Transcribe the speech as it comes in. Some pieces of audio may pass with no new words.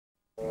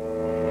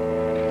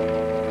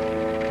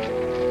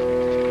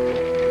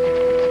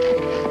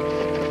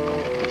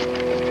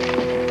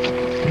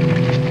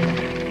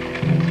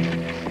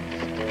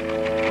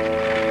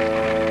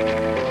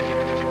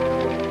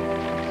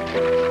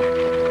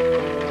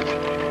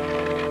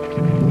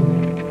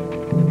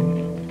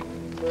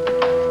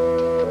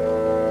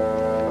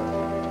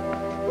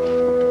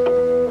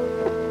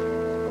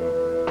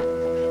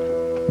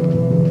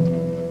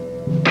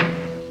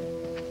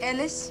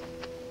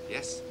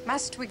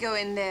must we go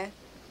in there?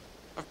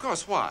 Of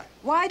course, why?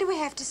 Why do we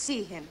have to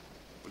see him?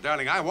 Well,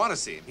 darling, I want to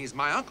see him. He's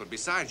my uncle.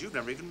 Besides, you've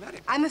never even met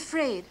him. I'm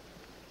afraid.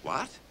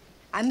 What?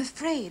 I'm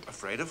afraid.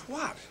 Afraid of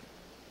what?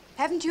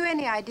 Haven't you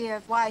any idea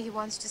of why he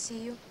wants to see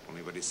you?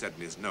 Only what he said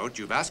in his note.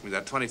 You've asked me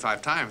that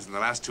 25 times in the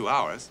last 2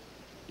 hours.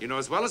 You know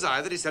as well as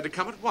I that he said to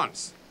come at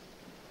once.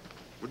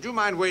 Would you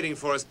mind waiting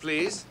for us,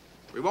 please?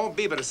 We won't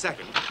be but a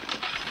second.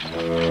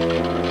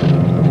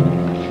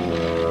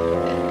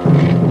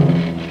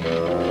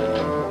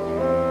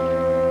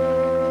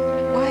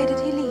 Why did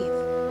he leave?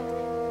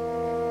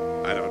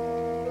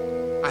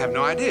 I have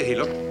no idea. He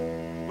looked,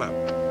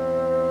 well...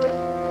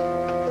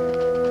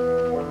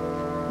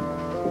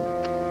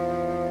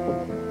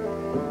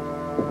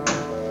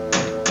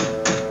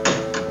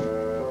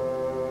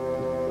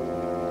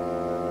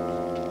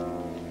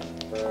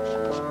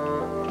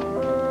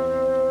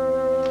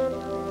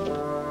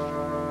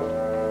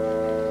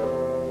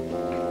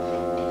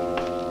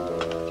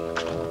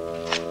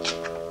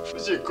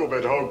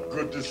 But how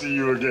good to see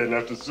you again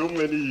after so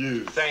many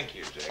years. Thank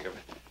you, Jacob.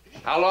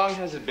 How long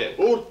has it been?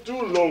 Oh,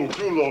 too long,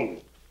 too long.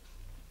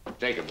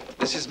 Jacob,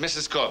 this is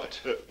Mrs.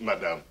 Corbett.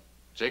 Madame.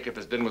 Jacob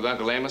has been with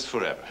Uncle Amos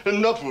forever.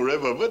 Not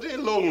forever, but a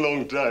long,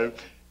 long time.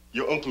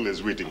 Your uncle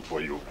is waiting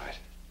for you. Right.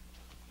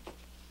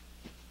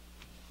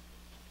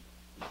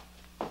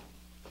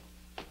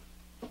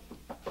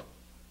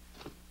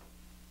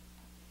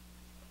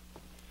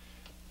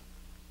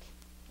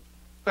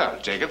 Well,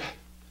 Jacob,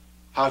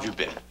 how have you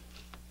been?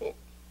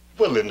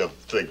 Well enough,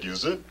 thank you,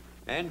 sir.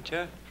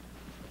 Enter.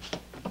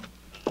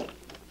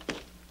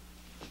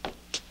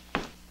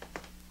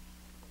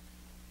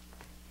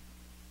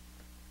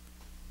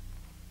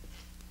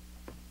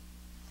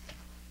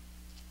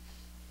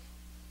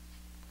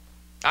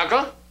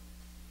 Uncle?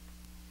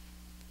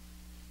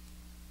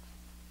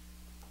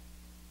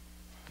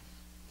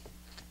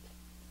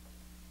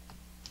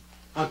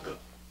 Uncle.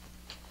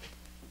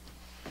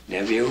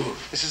 Nephew.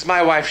 This is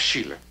my wife,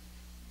 Sheila.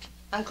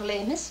 Uncle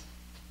Amos?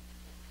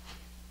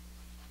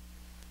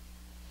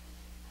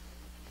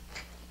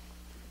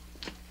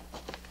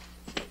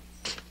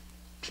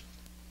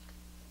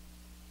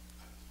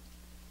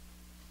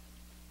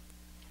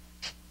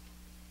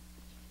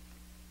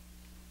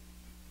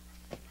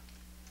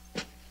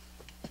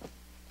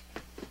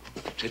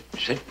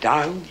 Sit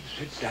down,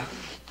 sit down.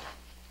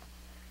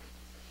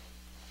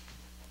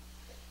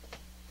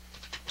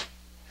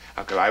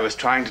 Uncle, I was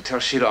trying to tell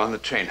Sheila on the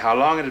train how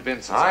long it had been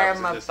since I was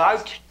am in this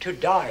about house. to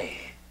die.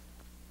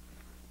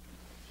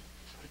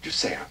 What did you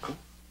say, Uncle?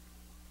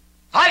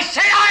 I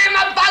say I am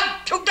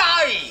about to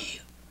die!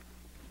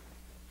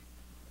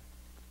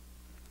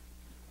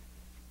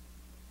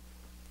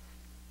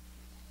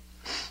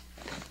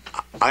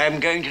 I am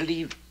going to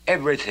leave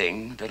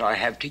everything that I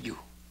have to you.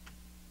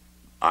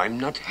 I'm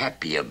not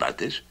happy about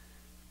this,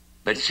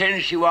 but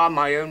since you are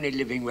my only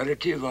living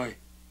relative, I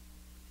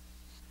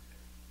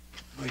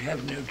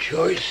have no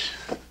choice.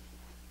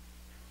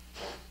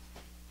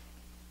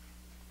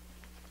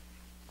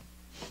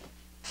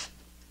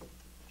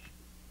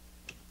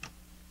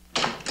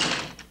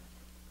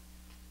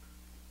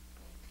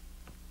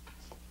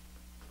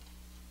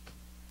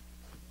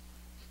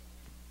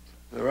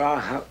 There are,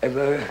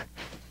 however,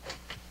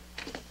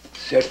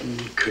 certain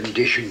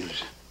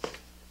conditions.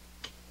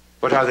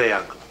 What are they,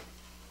 Uncle?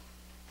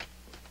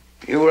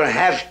 You will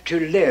have to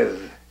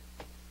live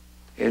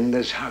in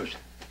this house.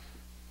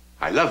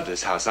 I love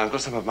this house, Uncle.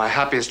 Some of my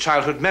happiest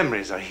childhood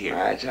memories are here.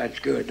 That's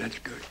good, that's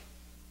good.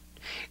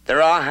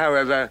 There are,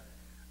 however,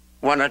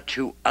 one or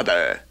two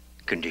other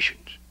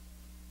conditions.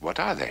 What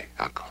are they,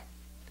 Uncle?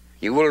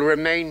 You will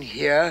remain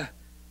here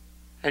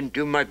and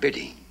do my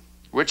bidding.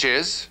 Which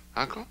is,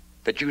 Uncle?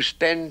 That you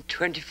spend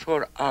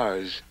 24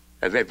 hours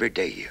of every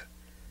day here,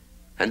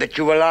 and that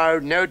you allow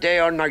no day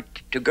or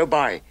night to go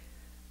by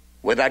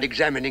without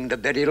examining the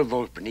burial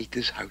vault beneath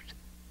this house.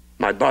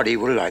 My body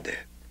will lie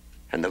there,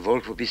 and the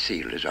vault will be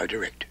sealed as I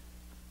direct.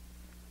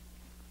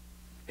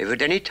 If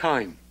at any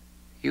time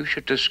you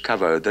should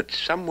discover that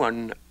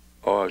someone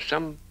or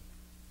someone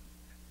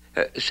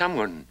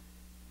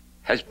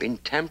has been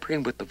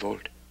tampering with the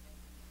vault,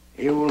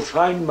 you will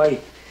find my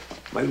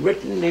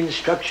written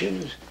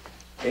instructions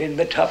in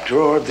the top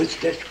drawer of this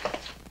desk.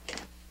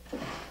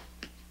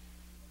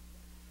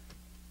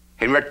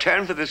 In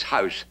return for this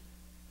house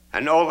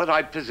and all that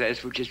I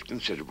possess, which is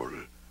considerable,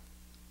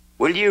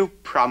 will you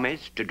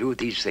promise to do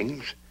these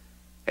things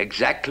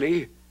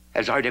exactly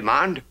as I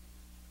demand?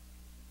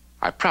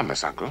 I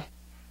promise, Uncle.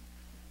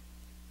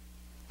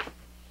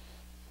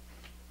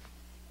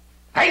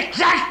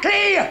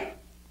 Exactly as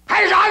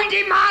I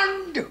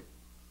demand!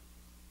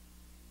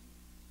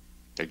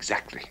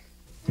 Exactly.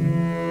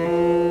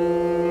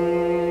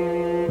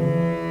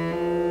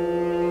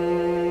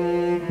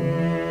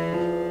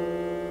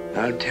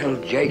 I'll tell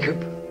Jacob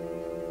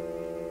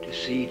to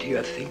see to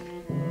your things.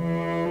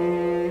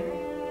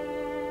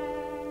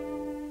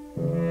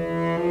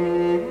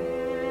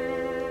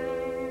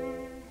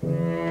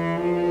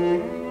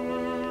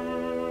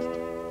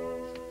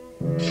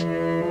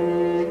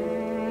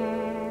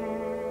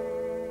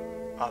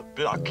 I'll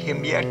block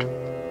him yet.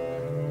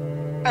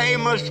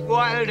 Amos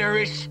Wilder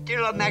is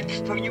still a match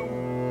for you.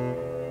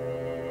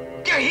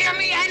 Do you hear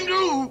me,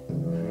 Andrew?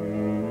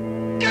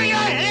 Do you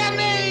hear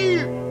me?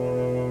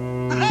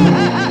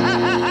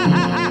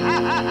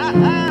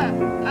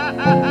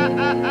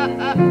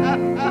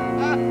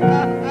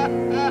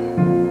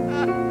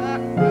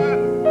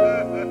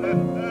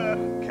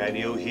 Can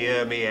you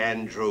hear me,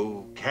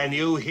 Andrew? Can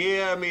you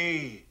hear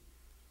me?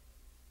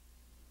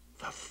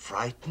 The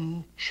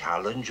frightened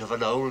challenge of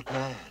an old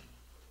man.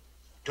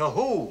 To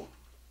whom?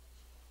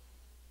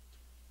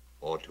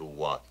 Or to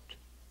what?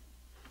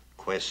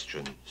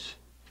 Questions.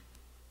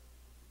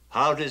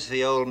 How does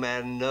the old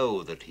man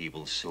know that he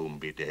will soon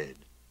be dead?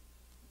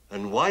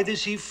 And why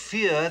does he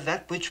fear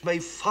that which may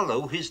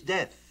follow his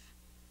death?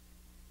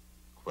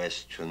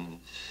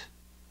 Questions.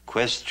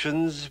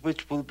 Questions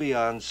which will be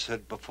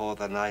answered before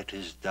the night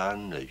is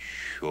done, as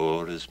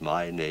sure as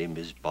my name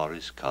is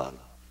Boris Karloff.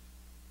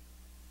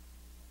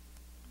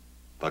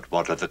 But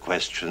what are the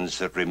questions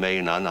that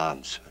remain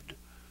unanswered?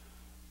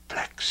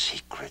 Black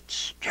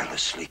secrets,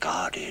 jealously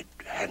guarded,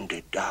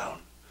 handed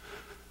down.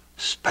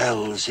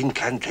 Spells,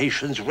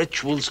 incantations,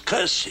 rituals,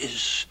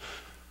 curses.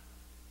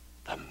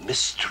 The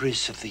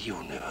mysteries of the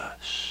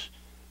universe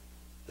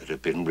that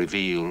have been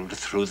revealed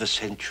through the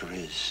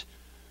centuries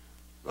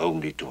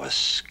only to a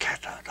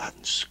scattered,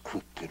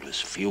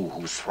 unscrupulous few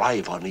who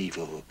thrive on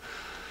evil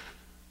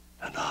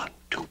and aren't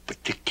too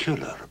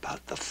particular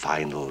about the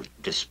final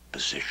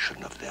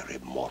disposition of their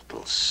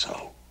immortal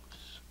souls.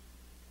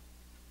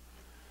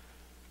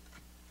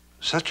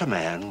 Such a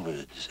man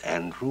was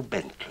Andrew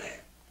Bentley,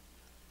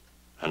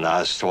 and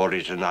our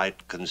story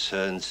tonight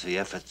concerns the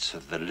efforts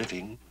of the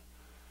living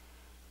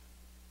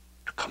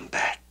to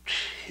combat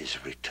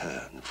his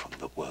return from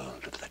the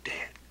world of the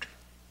dead.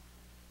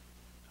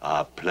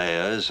 Our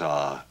players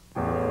are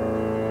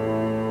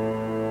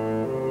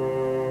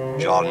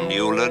John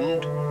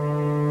Newland,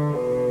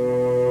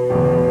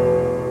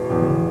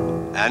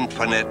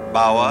 Antoinette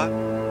Bauer,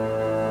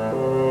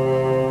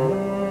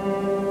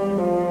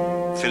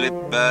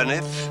 Philip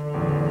Burniff,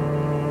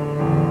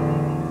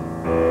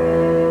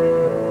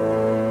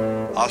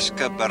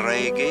 Oscar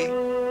Baregi,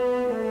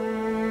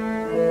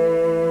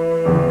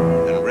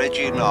 and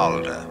Reggie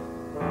Nalder.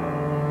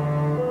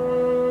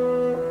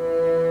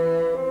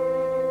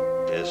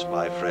 Yes,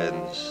 my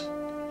friends,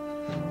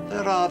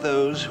 there are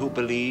those who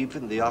believe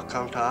in the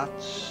occult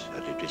arts,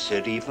 and it is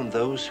said even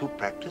those who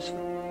practice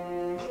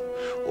them.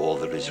 All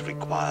that is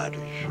required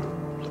is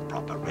the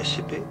proper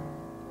recipe,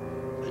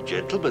 a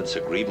gentleman's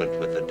agreement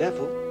with the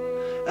devil,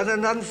 and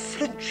an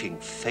unflinching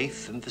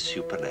faith in the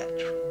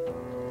supernatural.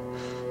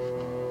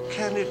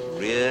 Can it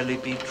really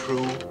be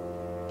true?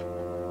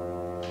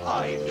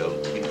 I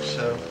don't think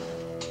so.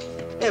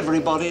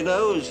 Everybody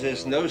knows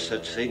there's no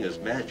such thing as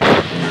magic.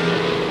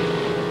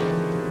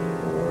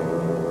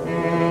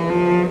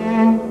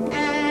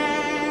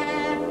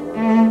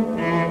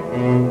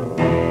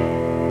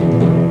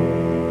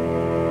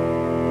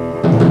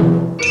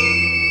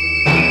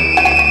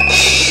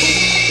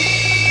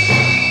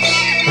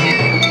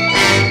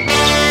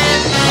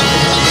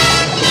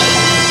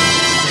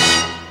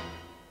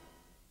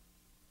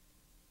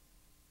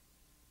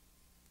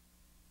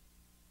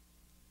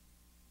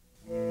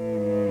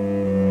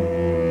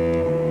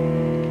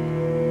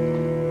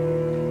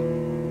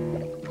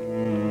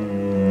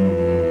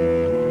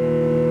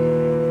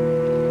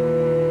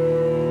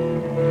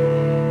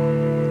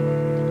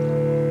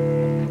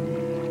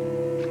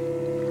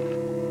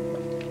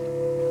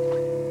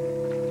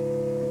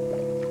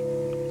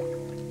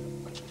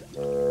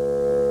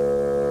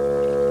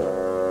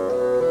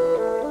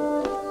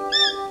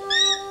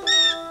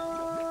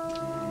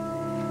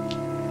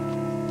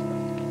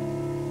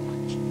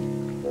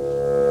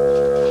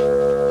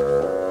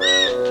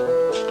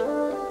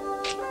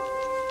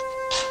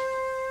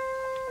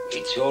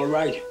 It's all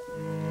right.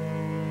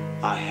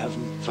 I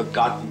haven't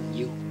forgotten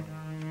you.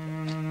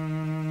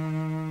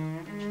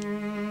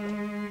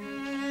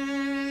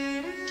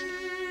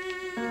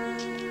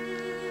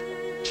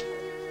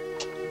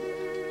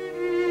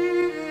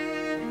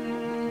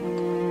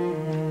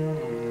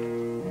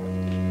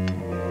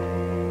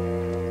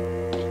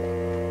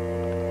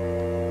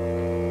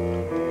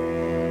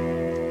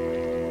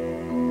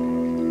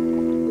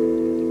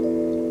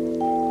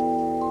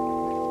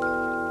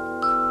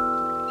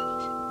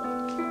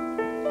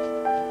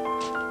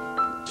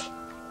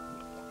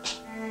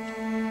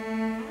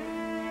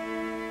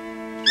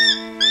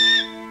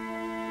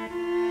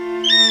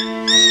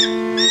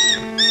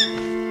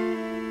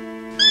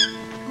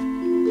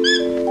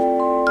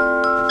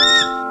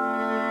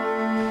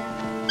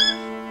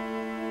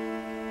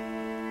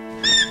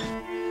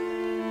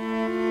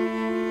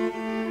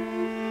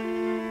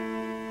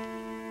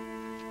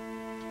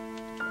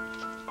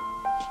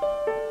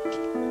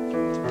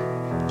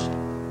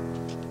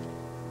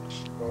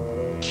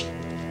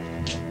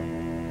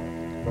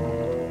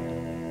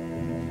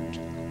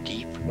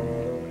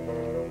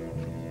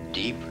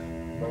 Deep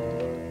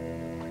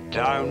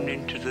down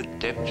into the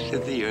depths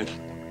of the earth,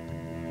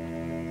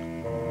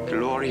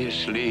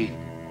 gloriously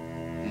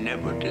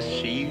never to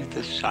see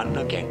the sun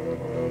again.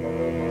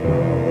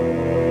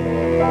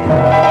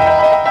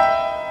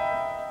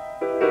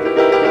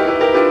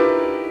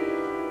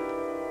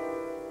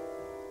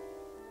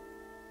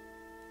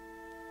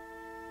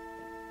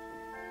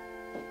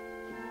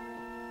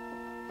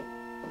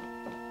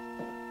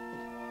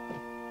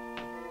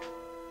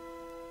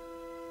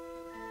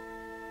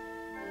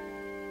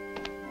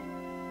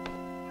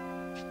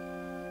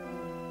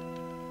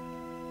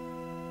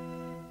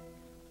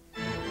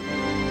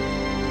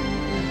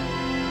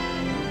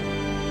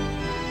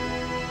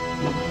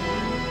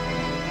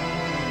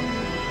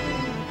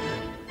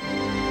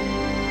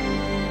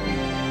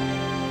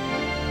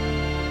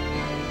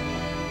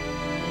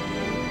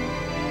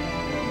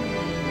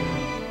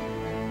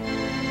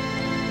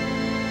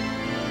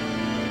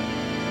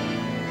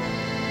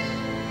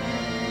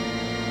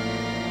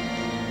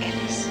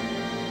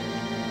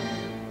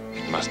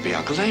 Must be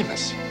Uncle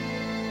Amos.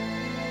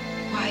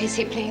 Why is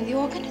he playing the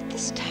organ at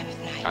this time of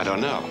night? I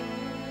don't know.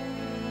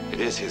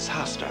 It is his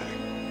house, darling.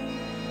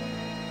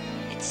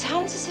 It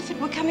sounds as if it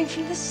were coming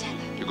from the cellar.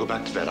 You go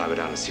back to bed. I'll go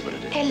down and see what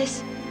it is.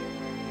 Ellis,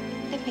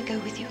 let me go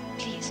with you,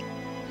 please.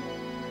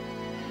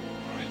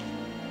 All right.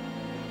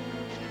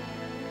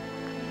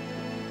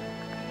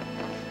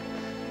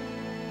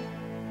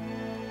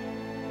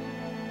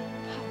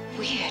 How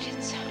weird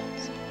it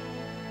sounds.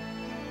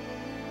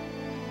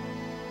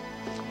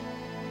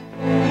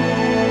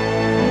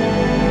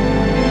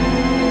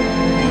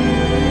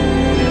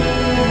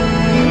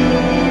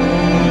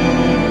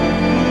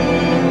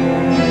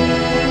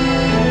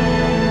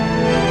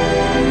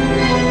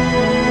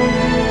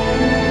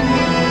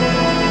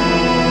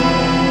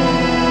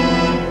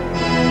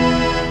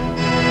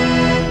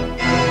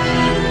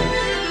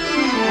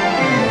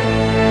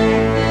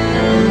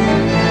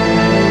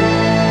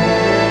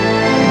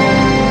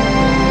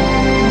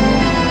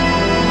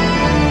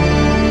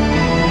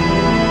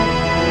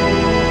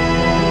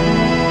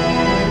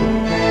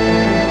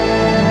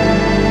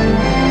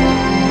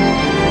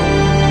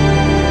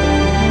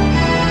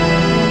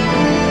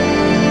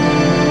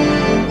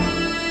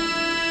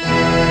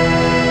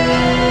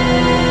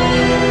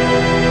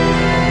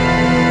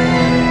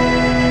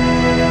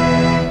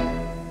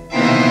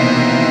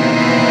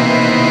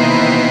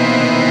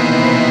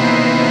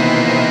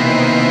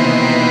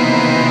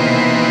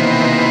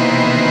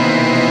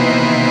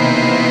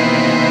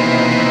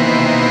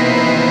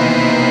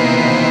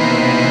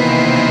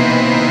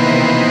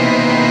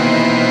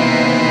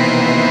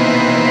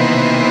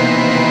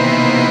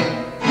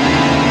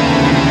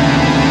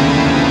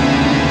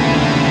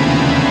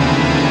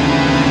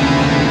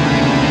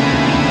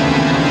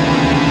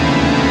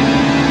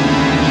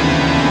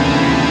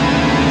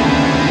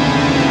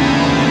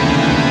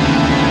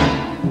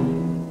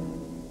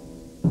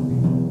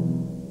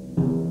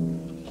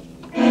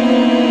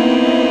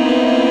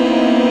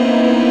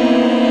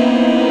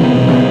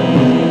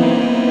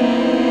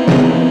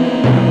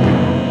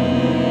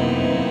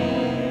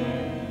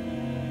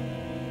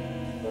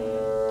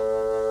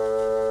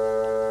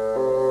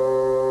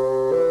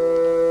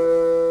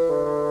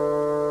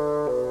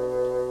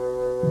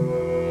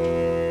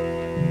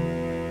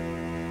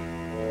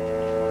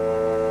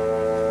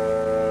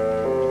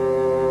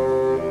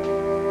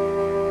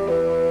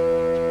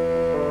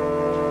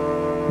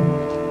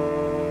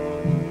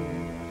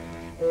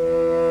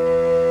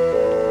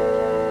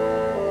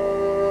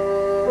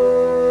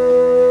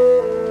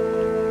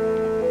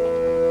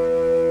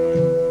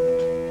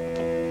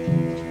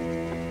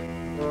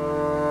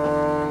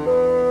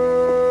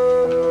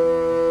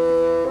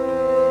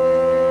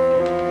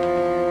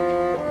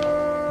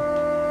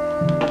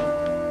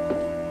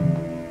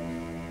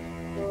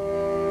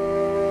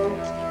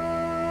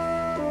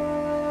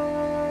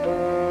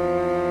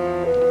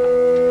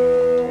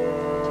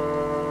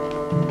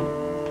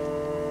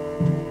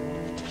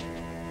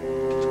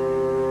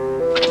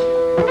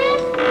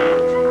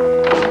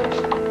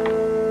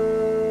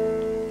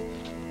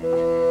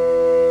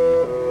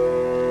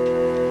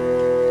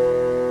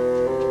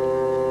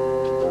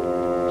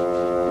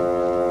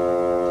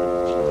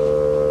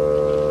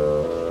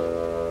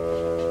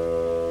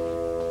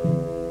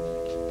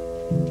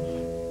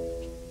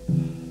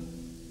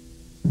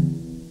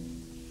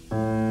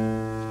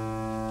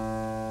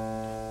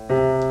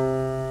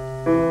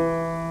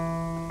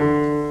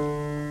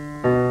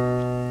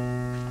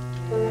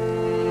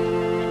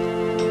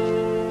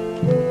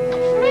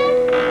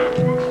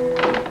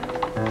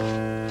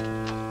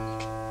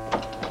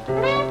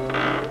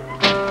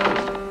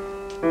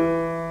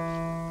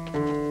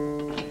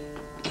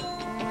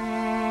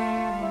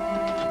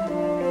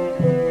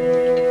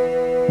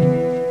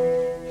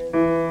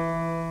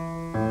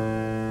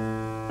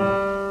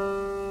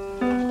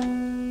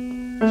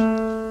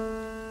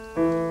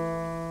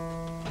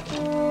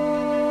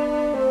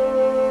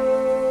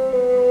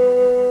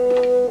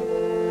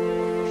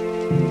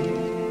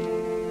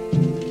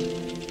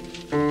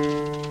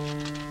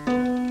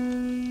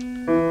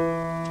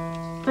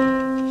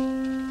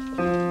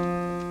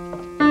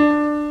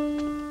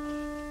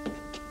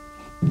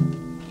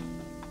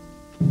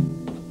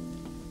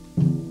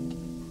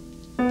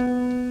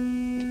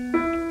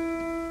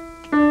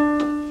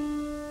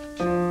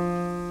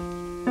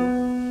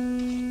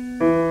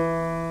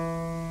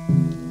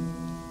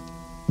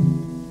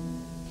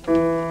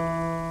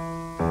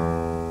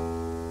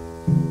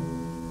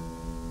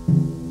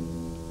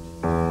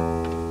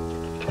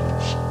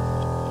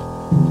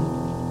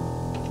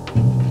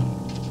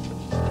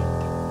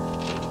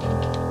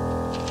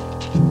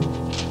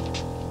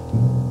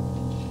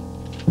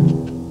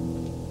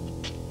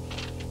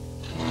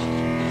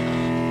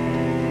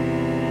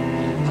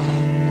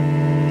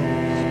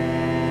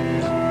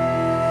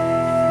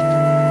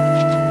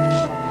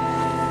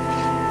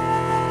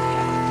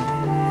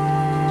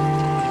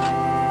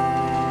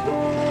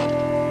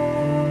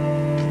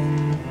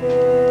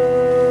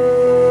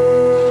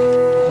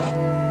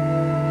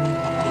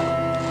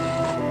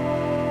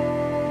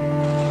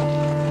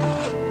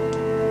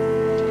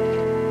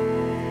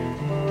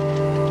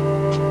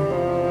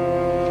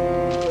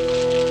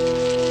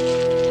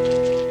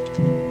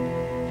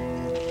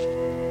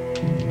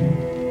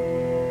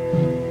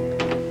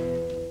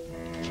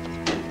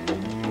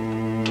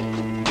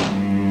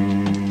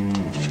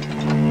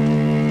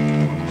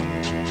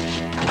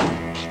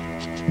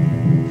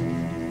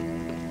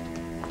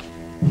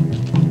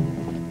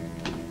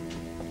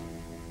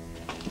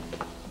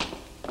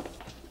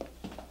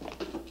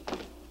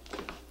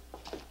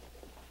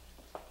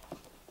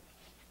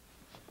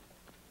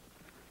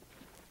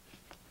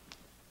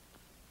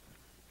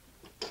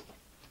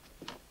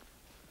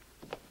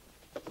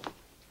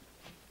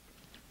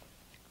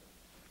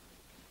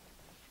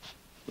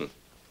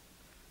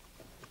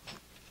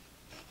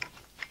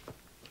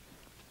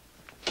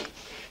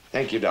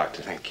 Thank you,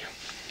 Doctor. Thank you.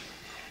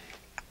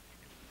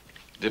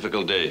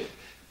 Difficult day.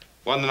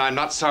 One that I'm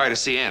not sorry to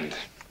see end.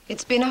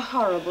 It's been a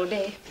horrible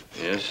day.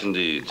 Yes,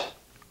 indeed.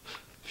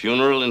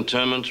 Funeral,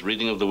 interment,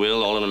 reading of the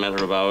will, all in a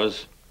matter of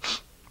hours.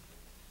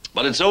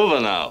 But it's over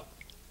now.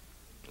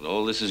 And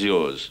all this is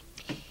yours.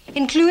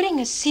 Including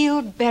a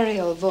sealed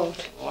burial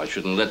vault. Oh, I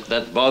shouldn't let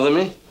that bother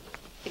me.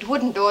 It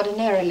wouldn't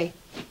ordinarily.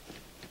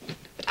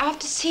 But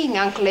after seeing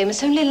Uncle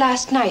Amos only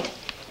last night,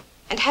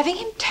 and having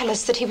him tell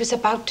us that he was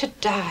about to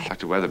die.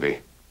 Dr. Weatherby,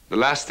 the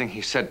last thing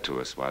he said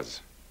to us was,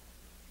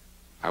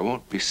 "I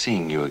won't be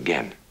seeing you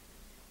again."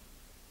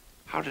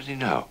 How did he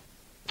know?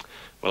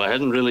 Well, I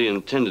hadn't really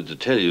intended to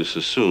tell you so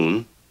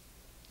soon.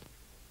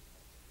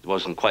 It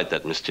wasn't quite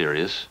that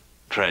mysterious.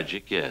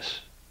 Tragic,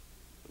 yes,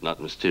 but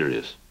not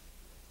mysterious.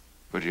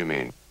 What do you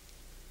mean?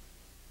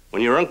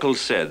 When your uncle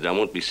said, "I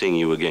won't be seeing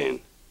you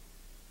again,"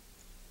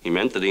 he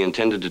meant that he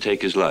intended to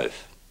take his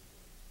life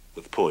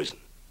with poison.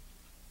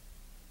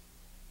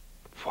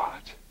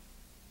 What?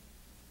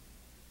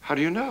 How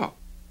do you know?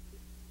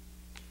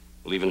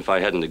 Well, even if I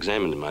hadn't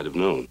examined him, I'd have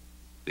known.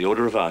 The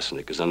odor of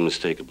arsenic is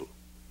unmistakable.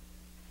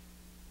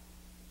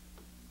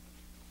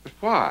 But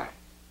why?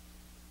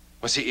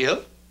 Was he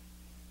ill?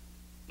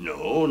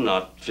 No,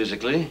 not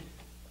physically.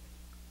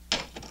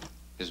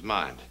 His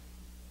mind.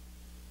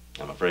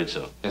 I'm afraid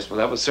so. Yes, well,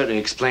 that would certainly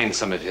explain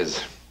some of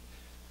his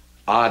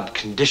odd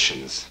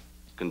conditions.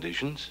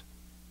 Conditions?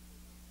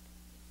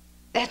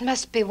 That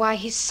must be why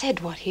he said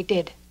what he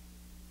did.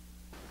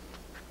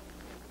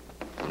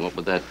 And what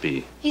would that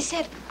be? He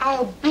said,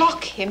 "I'll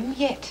block him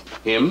yet."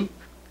 Him?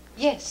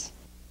 Yes.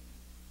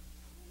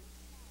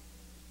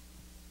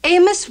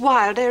 Amos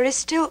Wilder is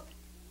still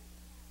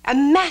a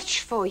match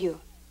for you.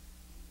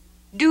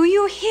 Do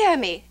you hear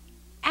me,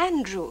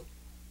 Andrew?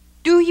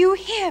 Do you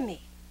hear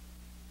me?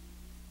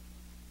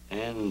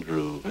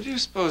 Andrew. What do you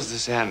suppose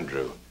this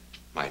Andrew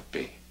might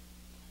be?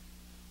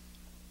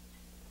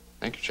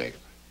 Thank you,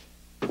 Jacob.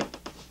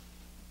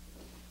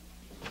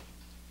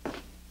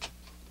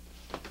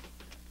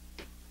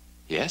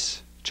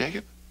 Yes,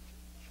 Jacob?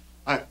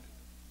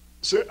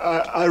 Sir,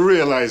 I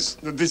realize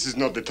that this is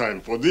not the time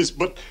for this,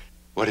 but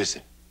What is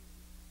it?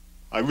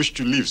 I wish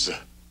to leave, sir.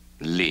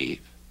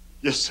 Leave?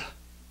 Yes, sir.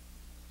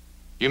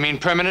 You mean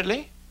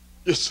permanently?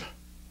 Yes, sir.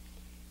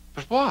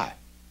 But why?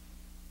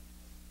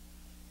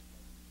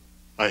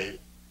 I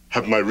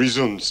have my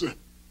reasons, sir.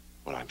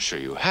 Well, I'm sure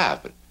you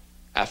have, but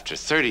after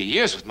 30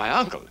 years with my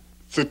uncle.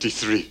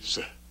 33,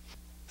 sir.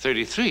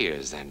 33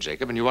 years then,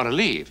 Jacob, and you want to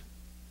leave?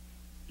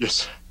 Yes,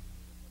 sir.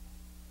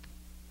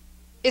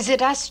 Is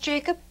it us,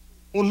 Jacob?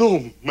 Oh,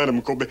 no,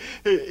 Madam Colby.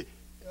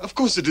 Of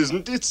course it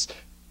isn't. It's...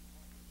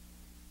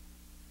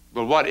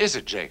 Well, what is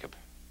it, Jacob?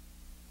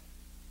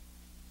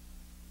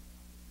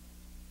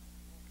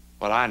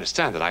 Well, I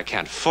understand that I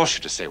can't force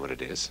you to say what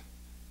it is.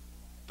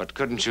 But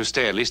couldn't you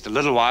stay at least a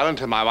little while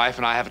until my wife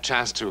and I have a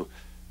chance to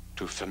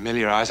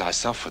familiarize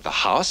ourselves with the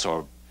house,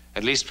 or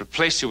at least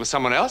replace you with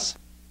someone else?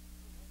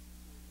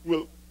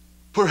 Well,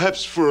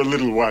 perhaps for a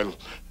little while.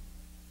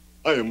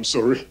 I am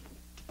sorry.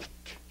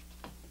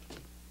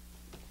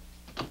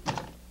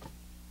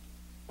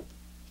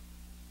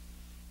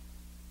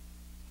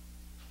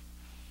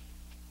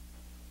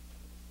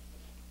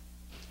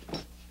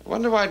 I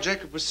wonder why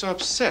Jacob was so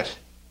upset.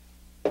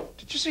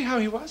 Did you see how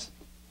he was?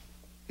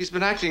 He's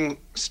been acting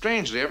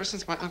strangely ever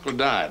since my uncle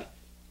died.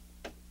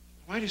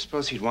 Why do you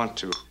suppose he'd want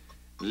to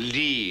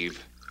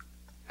leave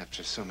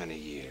after so many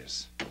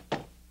years?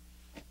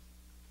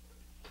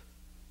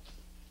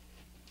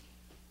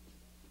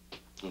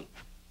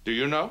 Do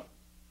you know?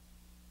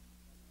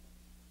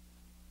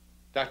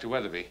 Dr.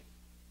 Weatherby,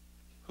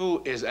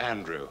 who is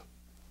Andrew?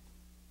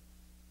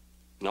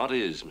 Not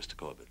is, Mr.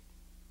 Corbett.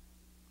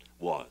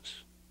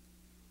 Was.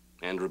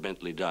 Andrew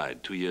Bentley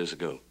died 2 years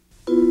ago.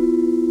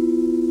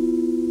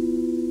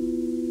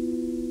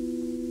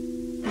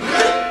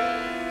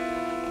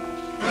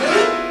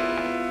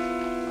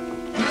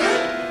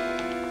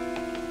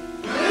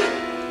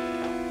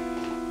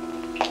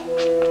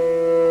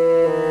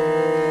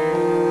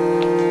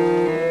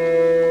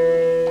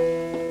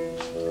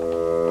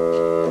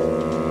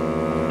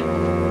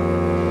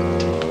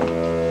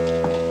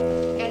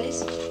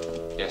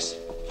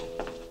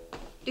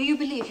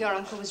 Your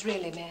uncle was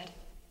really mad.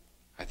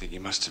 I think he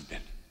must have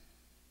been.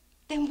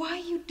 Then why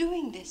are you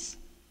doing this?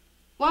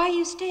 Why are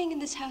you staying in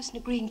this house and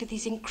agreeing to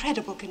these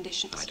incredible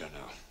conditions? I don't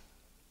know.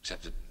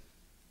 Except that,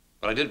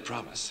 well, I did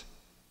promise.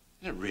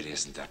 And it really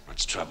isn't that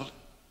much trouble.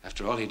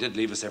 After all, he did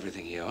leave us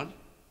everything he owned.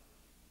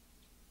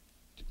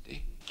 Didn't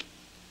he?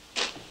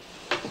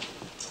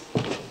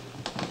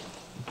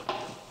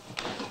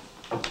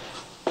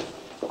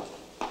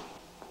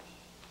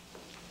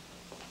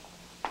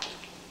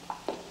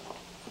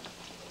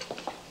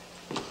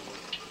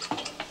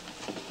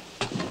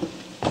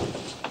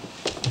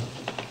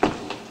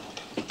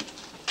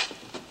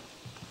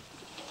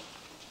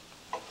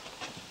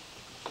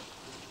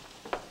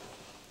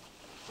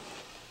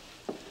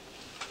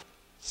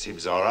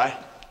 Seems all right.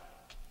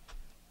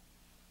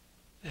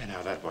 Yeah,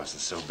 now that wasn't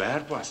so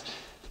bad, was it?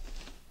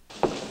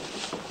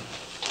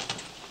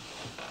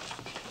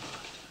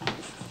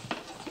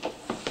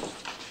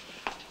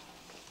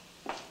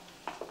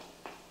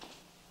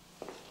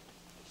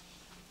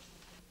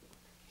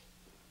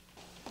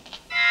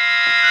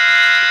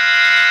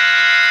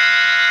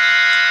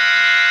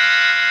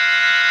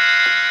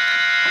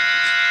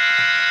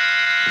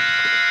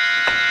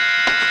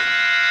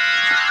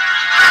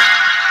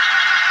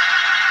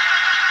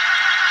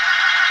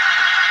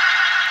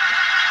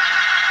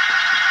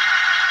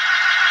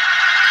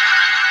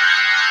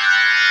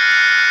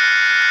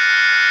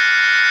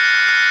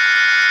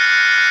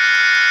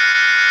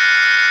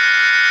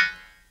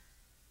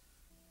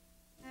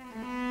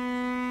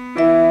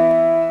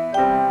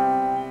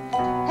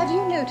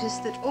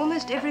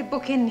 that every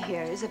book in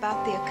here is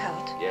about the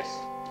occult? Yes.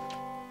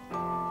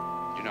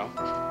 You know,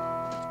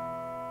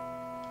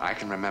 I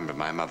can remember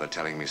my mother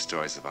telling me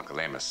stories of Uncle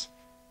Amos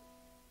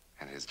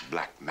and his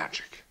black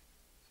magic.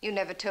 You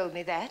never told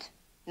me that.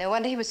 No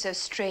wonder he was so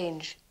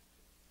strange.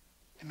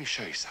 Let me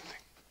show you something.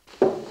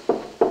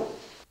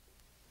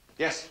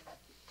 Yes.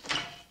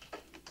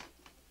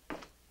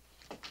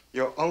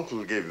 Your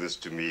uncle gave this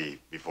to me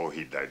before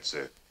he died,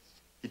 sir.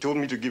 He told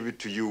me to give it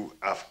to you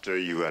after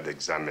you had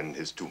examined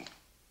his tomb.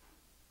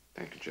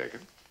 Thank you,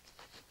 Jacob.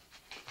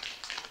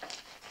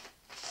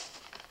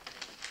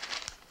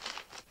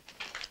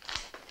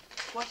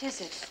 What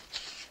is it?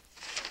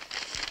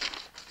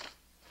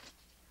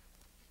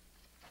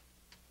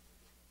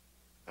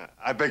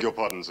 I beg your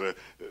pardon, sir.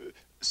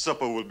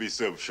 Supper will be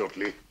served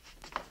shortly.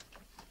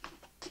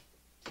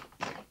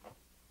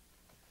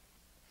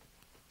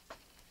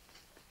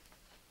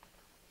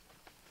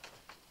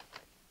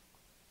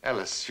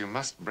 Ellis, you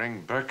must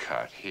bring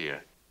Burkhardt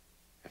here,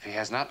 if he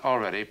has not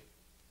already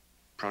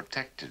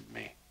protected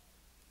me.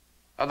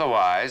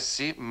 Otherwise,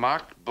 see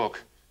marked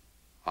book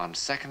on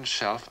second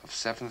shelf of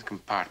 7th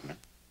compartment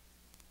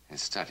in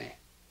study.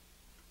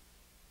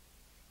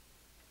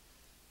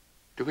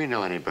 Do we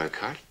know any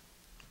Burkhardt?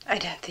 I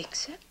don't think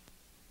so.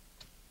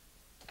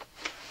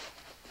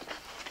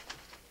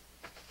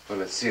 Well,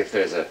 let's see if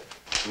there's a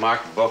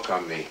marked book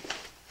on the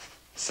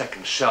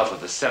second shelf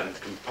of the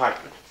 7th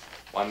compartment.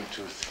 1,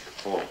 2, 3,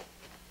 4,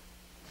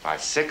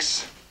 5,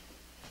 6.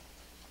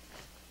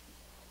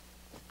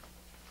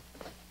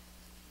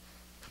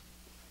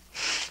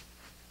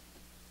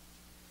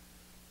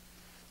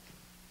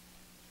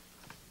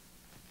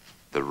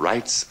 The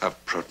rights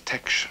of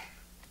protection.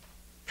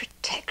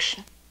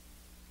 Protection?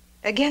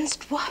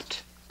 Against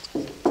what?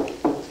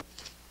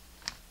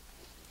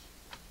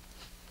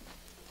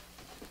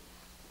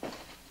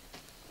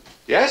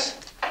 Yes?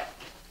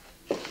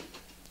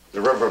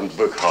 The Reverend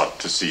Burkhardt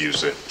to see you,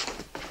 sir.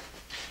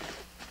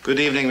 Good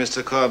evening,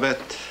 Mr.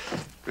 Corbett.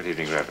 Good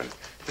evening, Reverend.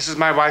 This is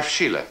my wife,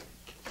 Sheila.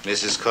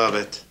 Mrs.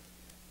 Corbett.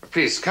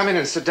 Please, come in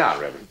and sit down,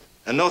 Reverend.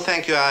 No,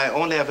 thank you. I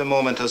only have a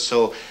moment or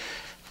so.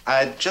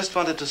 I just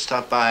wanted to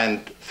stop by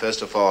and,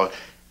 first of all,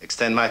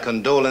 extend my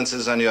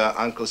condolences on your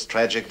uncle's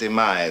tragic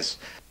demise.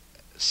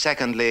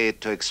 Secondly,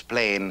 to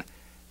explain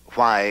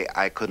why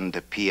I couldn't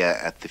appear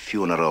at the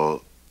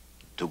funeral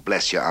to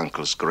bless your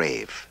uncle's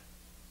grave.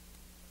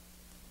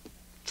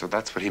 So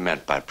that's what he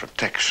meant by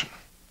protection.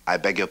 I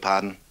beg your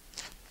pardon?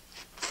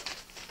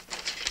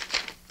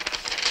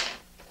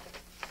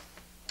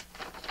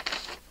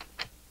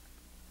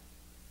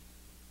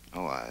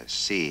 Oh, I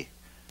see.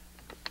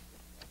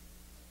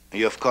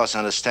 You, of course,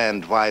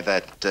 understand why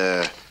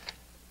that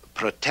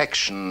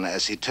protection,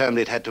 as he termed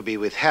it, had to be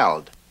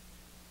withheld.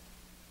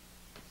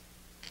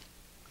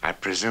 I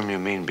presume you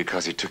mean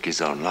because he took his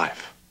own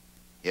life.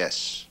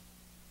 Yes.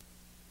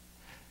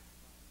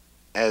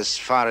 As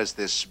far as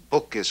this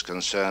book is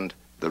concerned...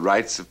 The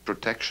rights of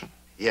protection?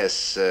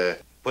 Yes,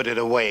 put it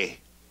away.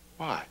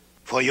 Why?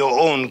 For your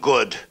own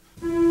good.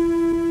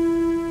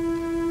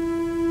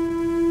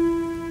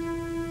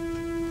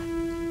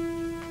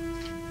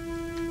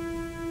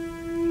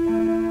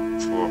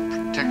 For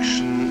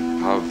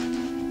protection of...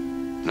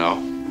 No.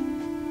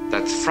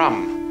 That's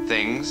from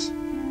things.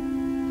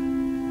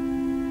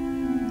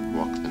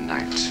 Walk the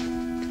night.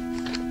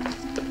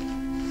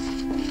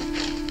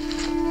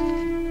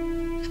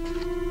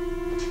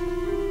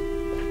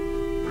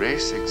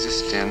 Res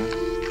existem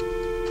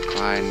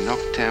quae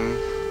noctem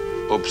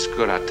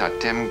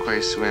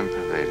obscuritatemque suem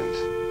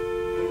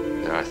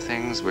pervadent. There are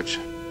things which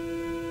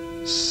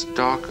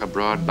stalk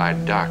abroad by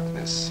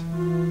darkness.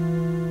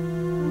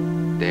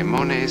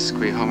 Demones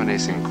qui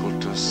homines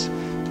incultus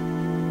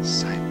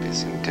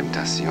saepis in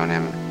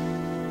temptationem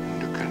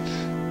inducant.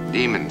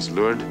 Demons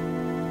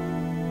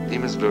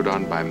lured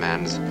on by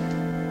man's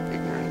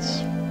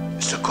ignorance.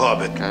 Mr.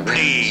 Corbett,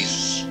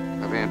 please.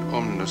 Avent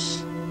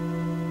omnus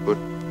ut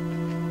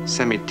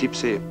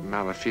semitipse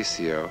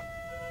maleficio,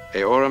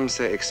 eorum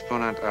se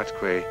exponant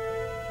atque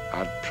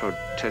ad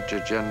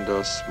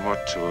protegendos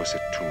mortuos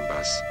et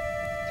tumbas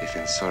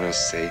defensores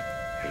se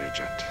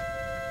erigent.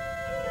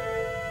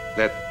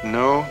 Let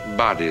no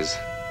bodies,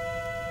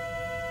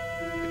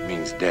 it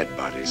means dead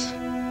bodies,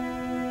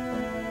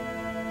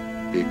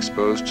 be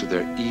exposed to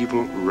their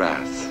evil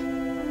wrath.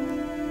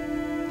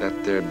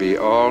 Let there be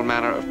all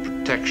manner of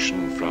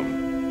protection from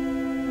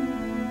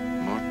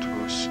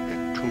mortuos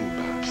et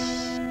tumbas.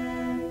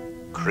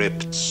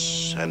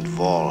 Crypts and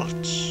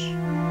vaults.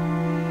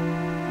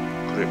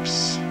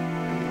 Crypts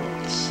and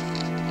vaults.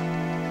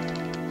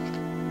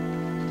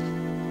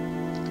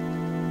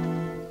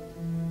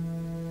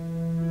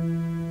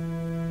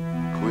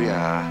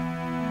 Quia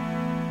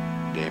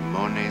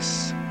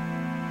demones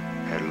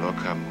per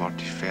loca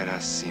mortifera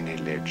sine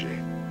lege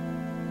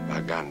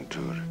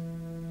vagantur,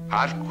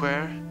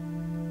 adquer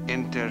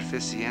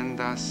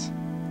interficiendas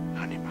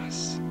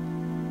animas.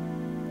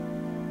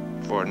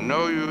 For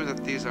know you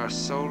that these are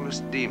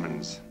soulless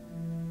demons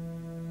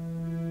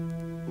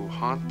who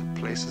haunt the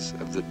places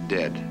of the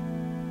dead,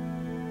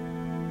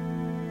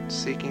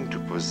 seeking to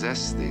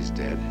possess these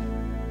dead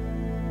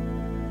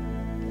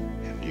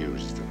and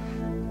use them.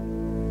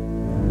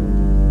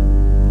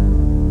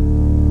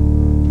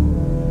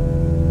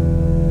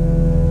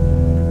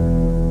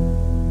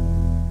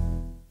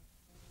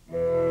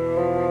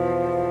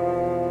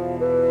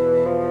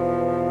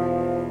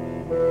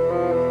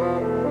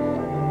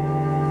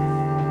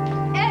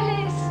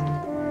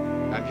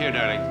 Here,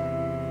 darling.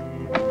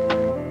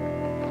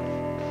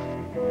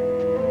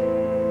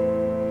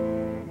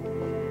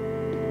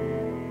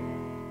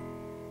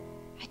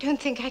 I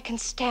don't think I can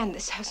stand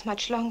this house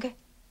much longer.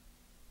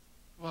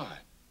 Why?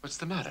 What's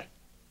the matter?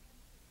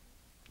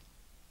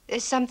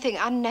 There's something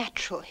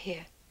unnatural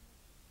here.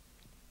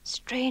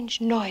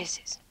 Strange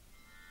noises.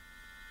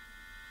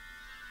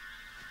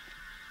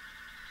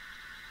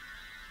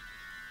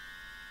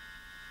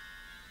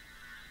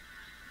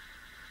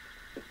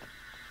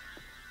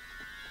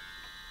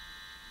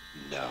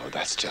 No,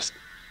 that's just...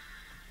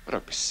 Oh,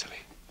 don't be silly.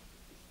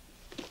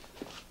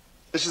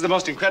 This is the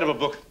most incredible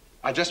book.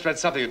 I just read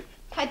something...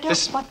 I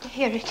don't want to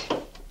hear it.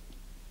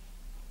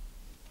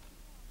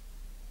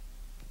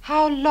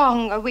 How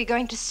long are we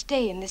going to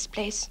stay in this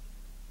place?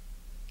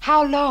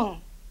 How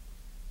long?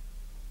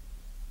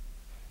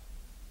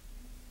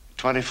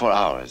 24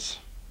 hours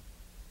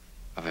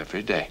of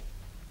every day.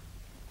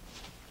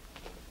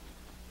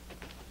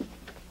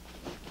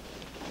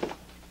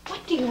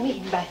 What do you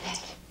mean by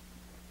that?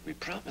 We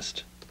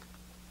promised,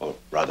 or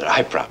rather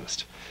I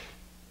promised,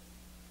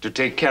 to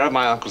take care of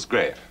my uncle's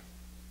grave.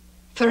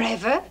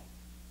 Forever?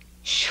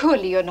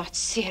 Surely you're not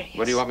serious.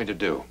 What do you want me to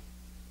do?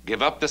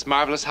 Give up this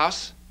marvelous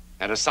house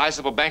and a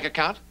sizable bank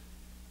account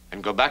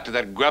and go back to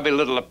that grubby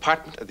little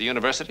apartment at the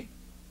university?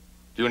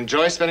 Do you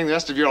enjoy spending the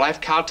rest of your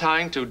life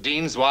kowtowing to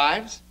deans'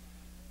 wives?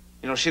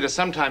 You know, Sheila,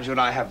 sometimes you and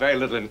I have very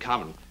little in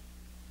common.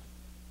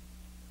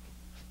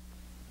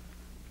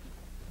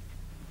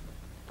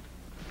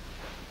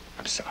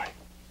 I'm sorry.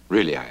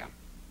 Really, I am.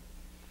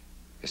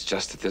 It's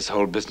just that this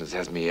whole business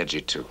has me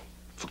edgy, too.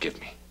 Forgive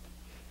me.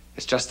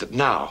 It's just that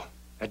now,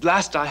 at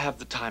last, I have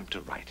the time to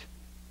write.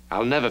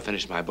 I'll never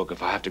finish my book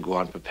if I have to go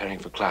on preparing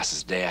for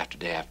classes day after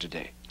day after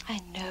day.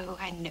 I know.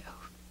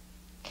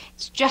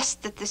 It's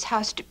just that this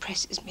house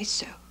depresses me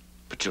so.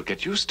 But you'll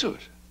get used to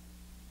it.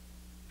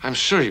 I'm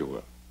sure you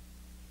will.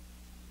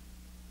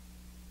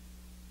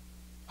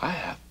 I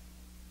have.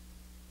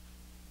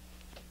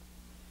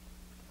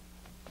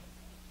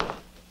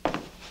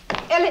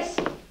 Ellis!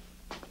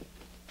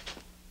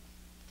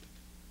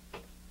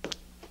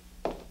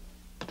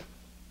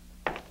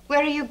 Where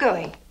are you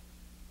going?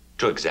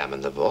 To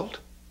examine the vault.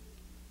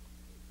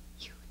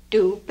 You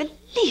do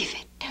believe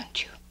it,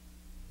 don't you?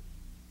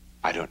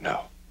 I don't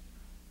know.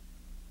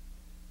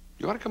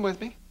 You want to come with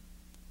me?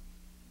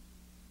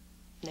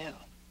 No.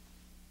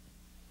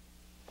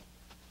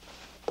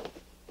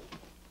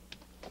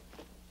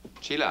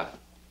 Sheila,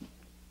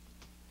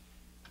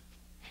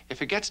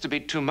 if it gets to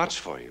be too much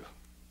for you,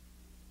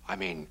 I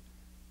mean,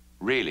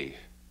 really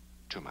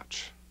too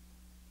much,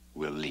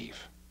 we'll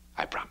leave.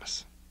 I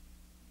promise.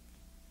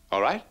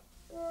 All right?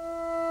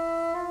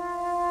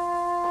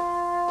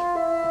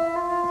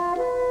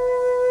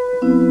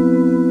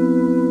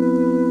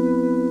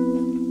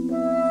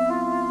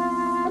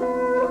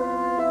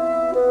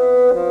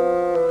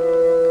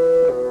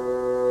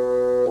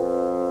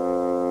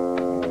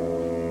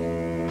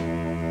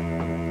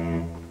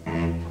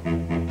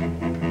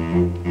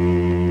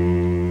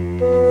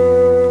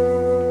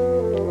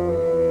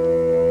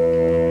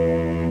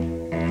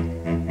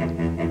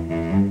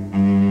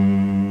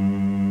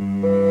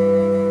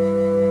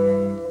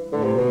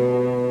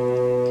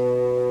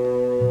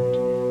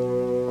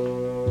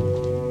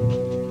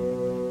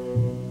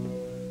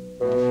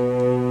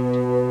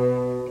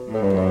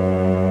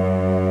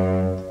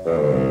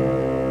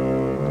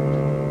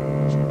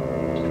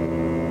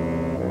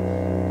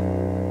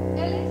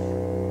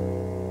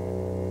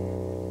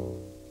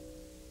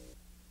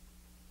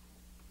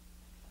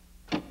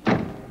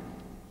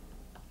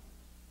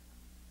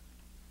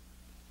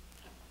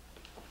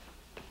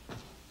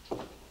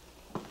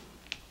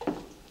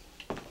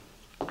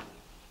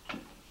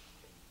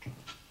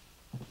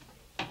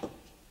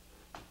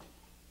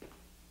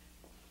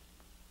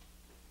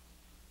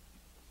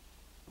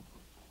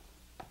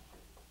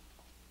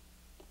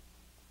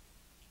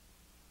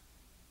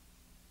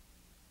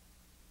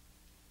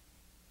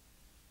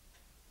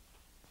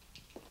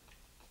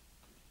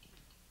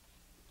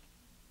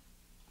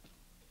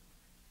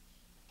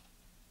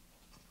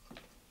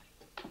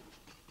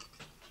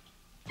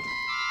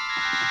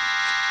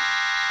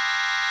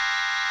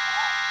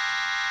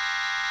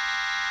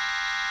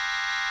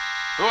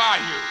 Who are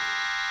you?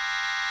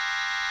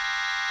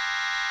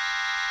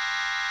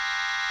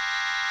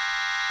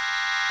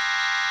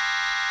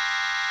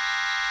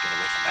 Get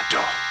away from that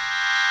door.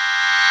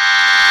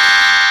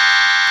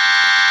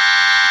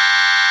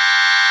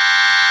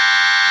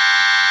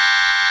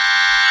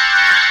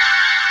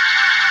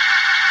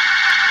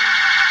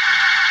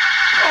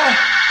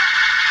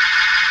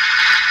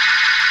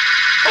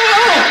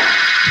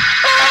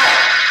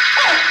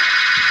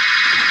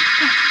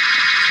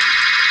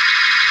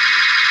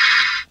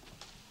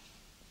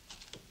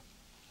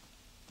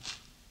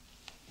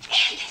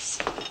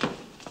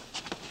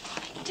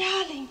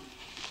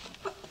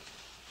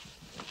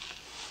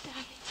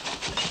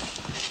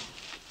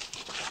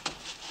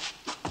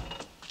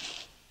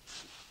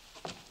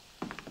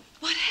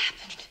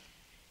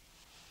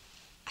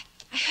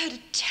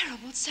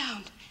 terrible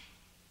sound.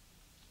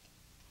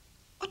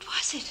 What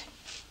was it?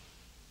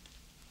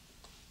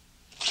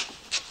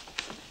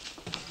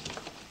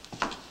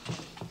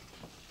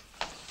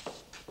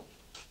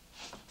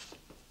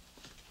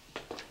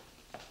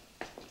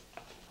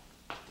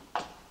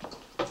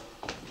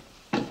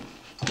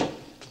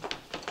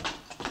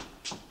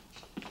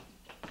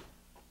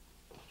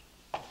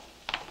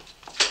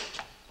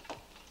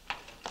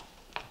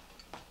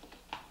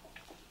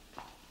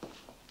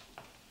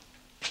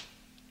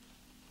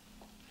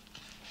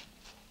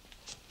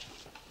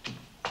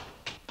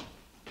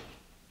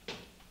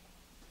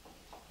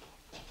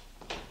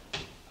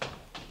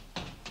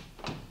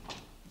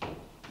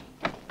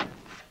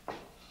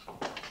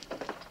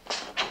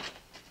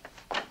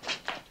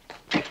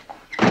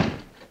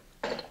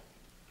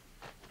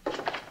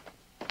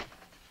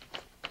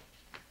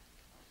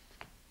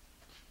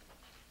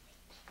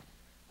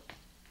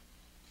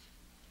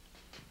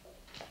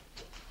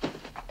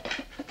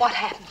 What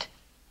happened?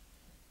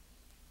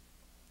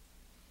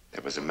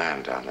 There was a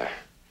man down there.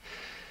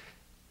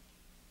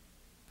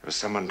 There was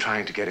someone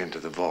trying to get into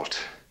the vault.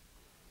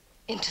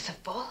 Into the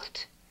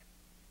vault?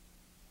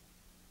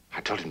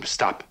 I told him to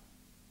stop.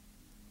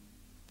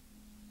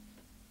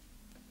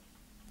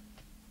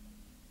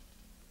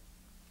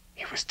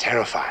 He was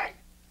terrifying.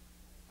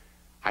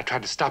 I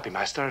tried to stop him.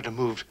 I started to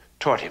move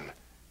toward him.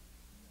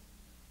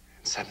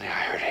 And suddenly I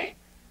heard a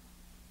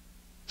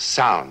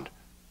sound.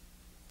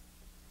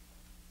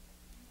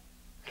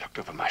 I looked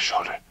over my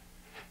shoulder,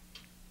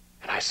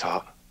 and I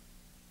saw...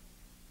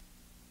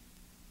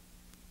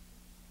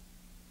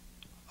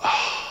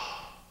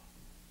 Oh.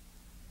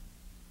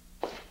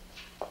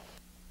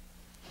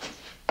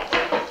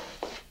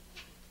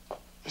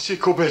 Monsieur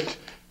Corbett,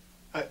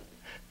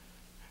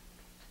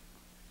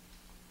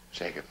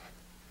 Jacob,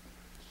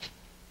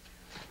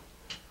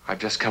 I've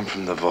just come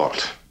from the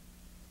vault.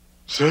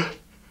 Sir?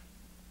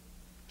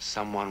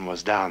 Someone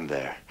was down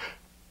there.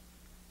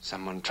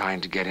 Someone trying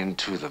to get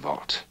into the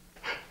vault.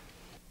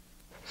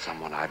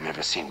 Someone I've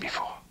never seen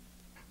before.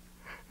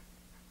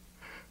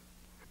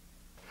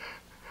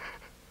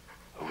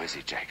 Who is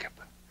he, Jacob?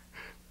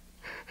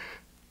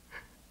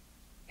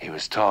 He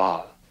was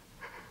tall.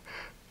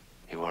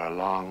 He wore a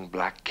long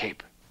black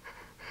cape.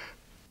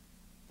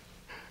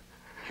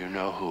 You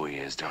know who he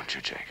is, don't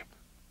you, Jacob?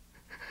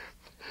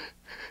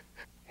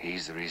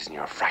 He's the reason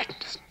you're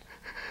frightened, isn't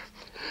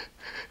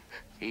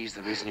he? He's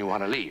the reason you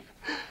want to leave.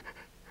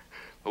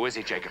 Who is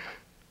he, Jacob?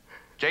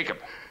 Jacob!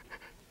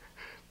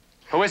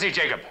 Who is he,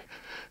 Jacob?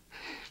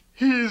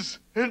 He's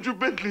Andrew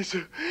Bentley,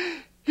 sir.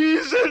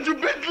 He's Andrew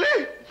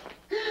Bentley!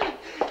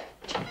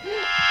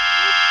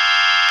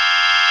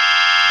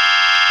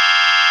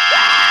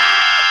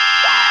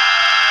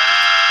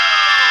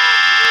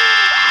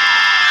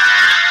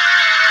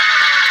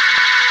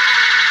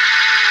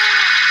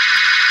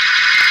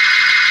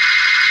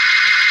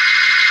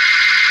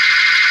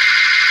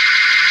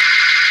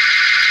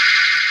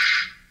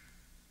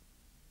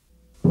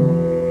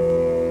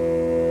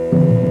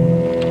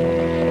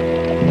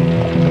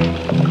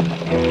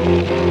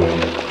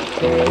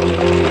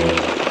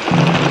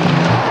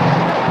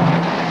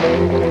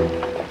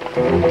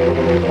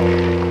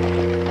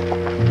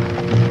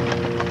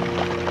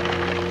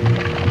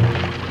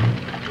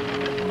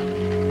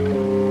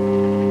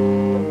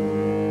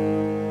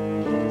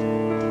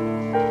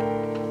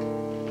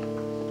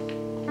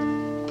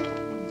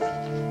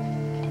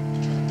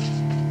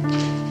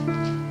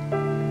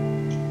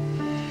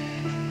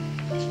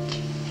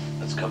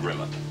 Let's cover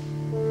him up.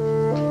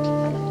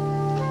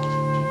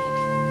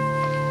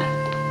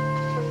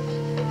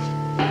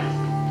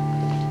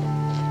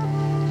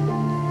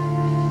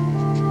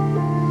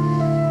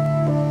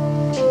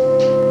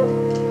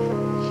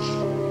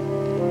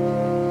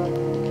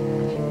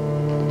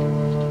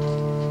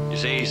 You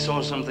say he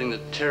saw something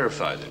that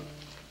terrified him.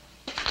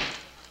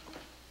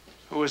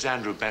 Who is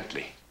Andrew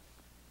Bentley?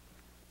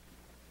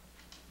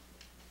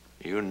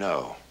 You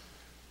know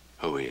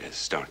who he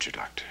is, don't you,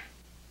 Doctor?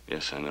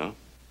 Yes, I know.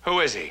 Who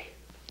is he?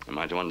 Am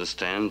I to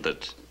understand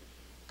that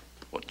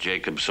what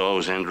Jacob saw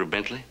was Andrew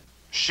Bentley?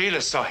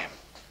 Sheila saw him,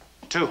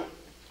 too.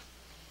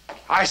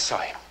 I saw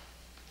him.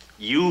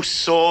 You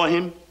saw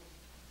him?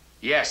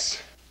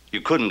 Yes.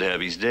 You couldn't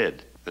have. He's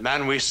dead. The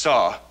man we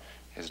saw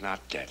is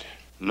not dead.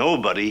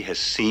 Nobody has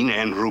seen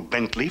Andrew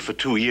Bentley for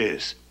 2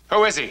 years.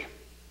 Who is he?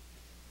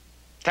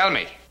 Tell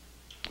me.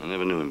 I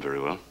never knew him very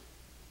well.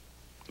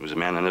 He was a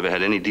man I never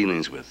had any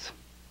dealings with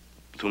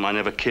whom I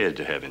never cared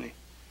to have any.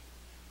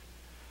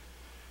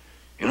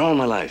 In all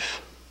my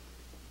life,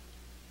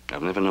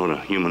 I've never known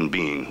a human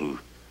being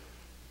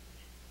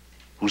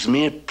whose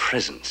mere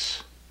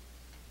presence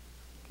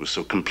was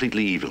so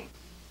completely evil.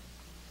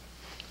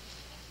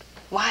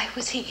 Why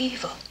was he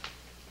evil?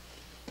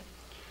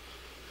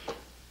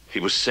 He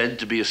was said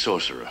to be a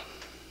sorcerer,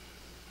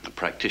 a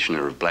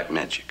practitioner of black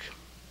magic.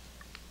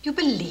 You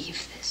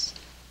believe this?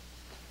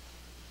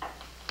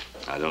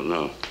 I don't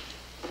know.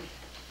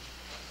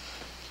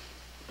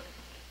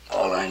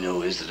 All I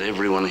know is that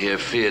everyone here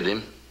feared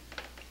him.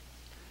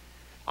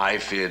 I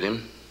feared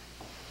him.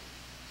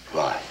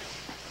 Why?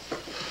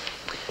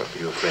 What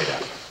were you afraid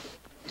of?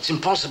 It's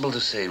impossible to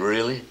say,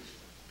 really.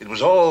 It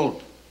was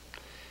all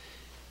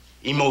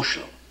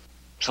emotional.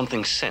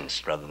 Something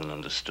sensed rather than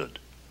understood.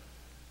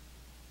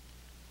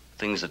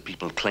 Things that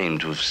people claim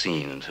to have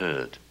seen and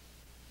heard.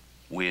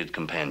 Weird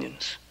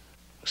companions.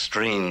 A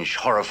strange,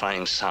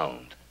 horrifying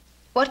sound.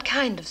 What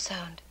kind of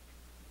sound?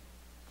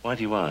 Why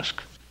do you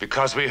ask?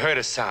 Because we heard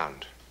a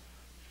sound.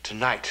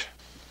 Tonight.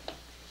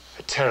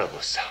 A terrible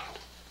sound.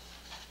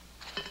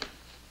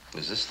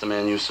 Is this the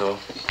man you saw?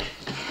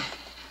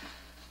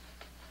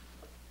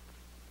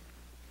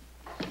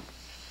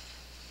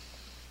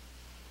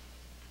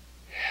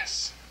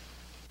 Yes.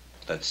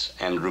 That's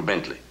Andrew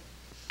Bentley.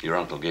 Your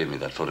uncle gave me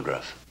that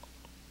photograph.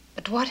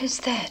 But what is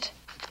that?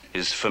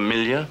 His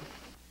familiar,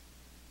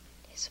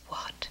 Is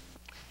what?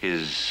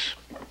 his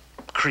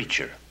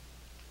creature.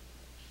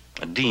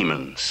 A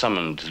demon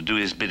summoned to do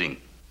his bidding.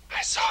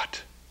 I saw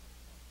it.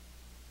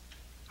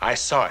 I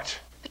saw it.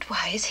 But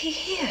why is he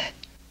here?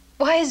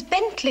 Why is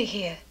Bentley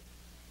here?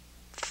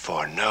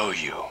 For know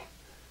you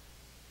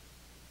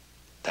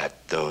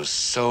that those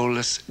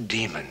soulless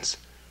demons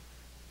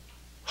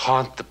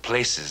haunt the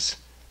places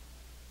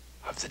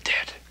of the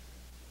dead.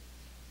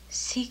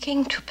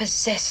 Seeking to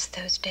possess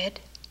those dead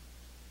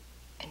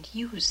and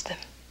use them.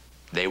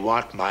 They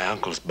want my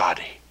uncle's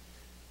body.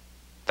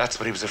 That's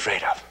what he was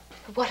afraid of.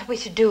 What are we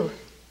to do?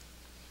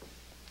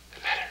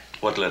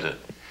 What letter?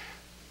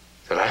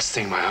 The last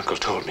thing my uncle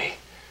told me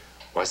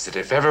was that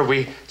if ever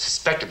we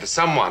suspected that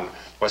someone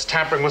was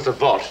tampering with the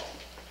vault,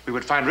 we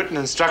would find written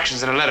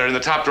instructions in a letter in the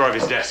top drawer of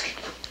his desk.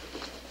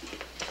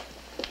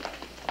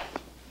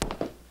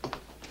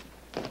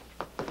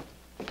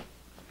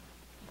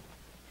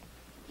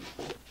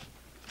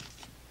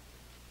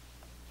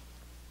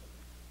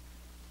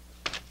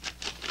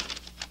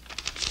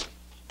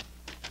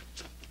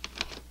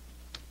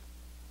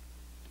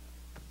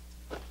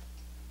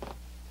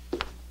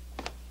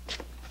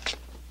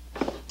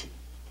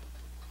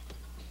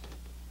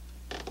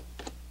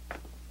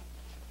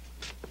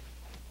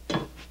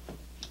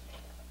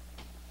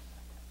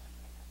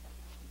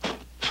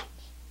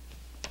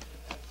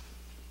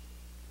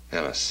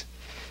 Alice,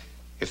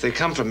 if they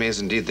come from me, as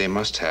indeed they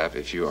must have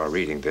if you are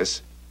reading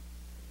this,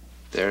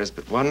 there is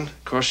but one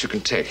course you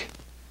can take.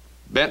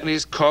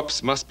 Bentley's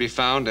corpse must be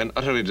found and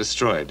utterly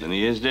destroyed. And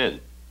he is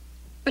dead.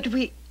 But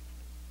we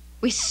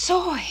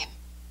saw him.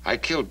 I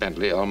killed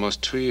Bentley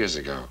almost 2 years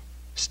ago.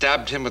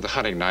 Stabbed him with a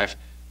hunting knife,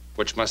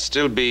 which must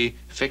still be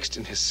fixed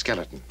in his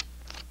skeleton.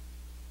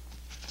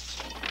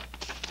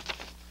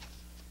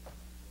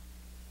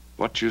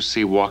 What you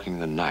see walking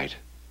the night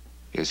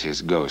is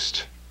his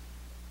ghost.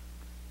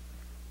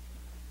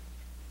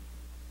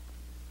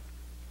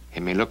 He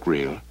may look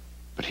real,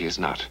 but he is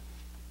not.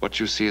 What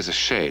you see is a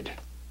shade,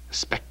 a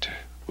specter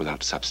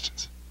without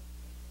substance.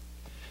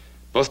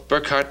 Both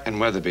Burkhart and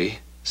Weatherby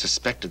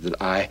suspected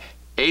that I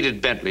aided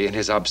Bentley in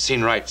his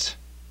obscene rites.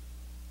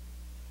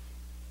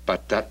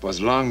 But that was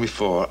long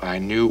before I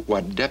knew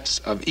what depths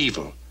of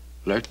evil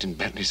lurked in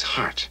Bentley's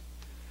heart.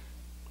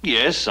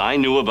 Yes, I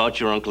knew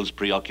about your uncle's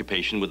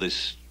preoccupation with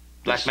this...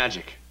 Black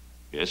magic.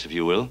 Yes, if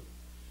you will.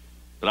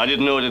 But I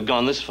didn't know it had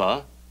gone this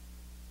far.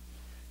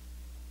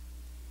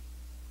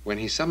 When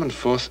he summoned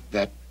forth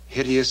that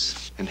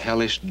hideous and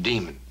hellish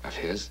demon of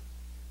his,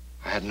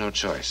 I had no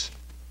choice.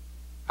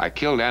 I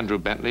killed Andrew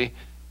Bentley.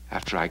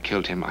 After I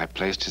killed him, I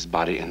placed his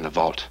body in the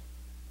vault.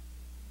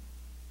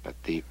 But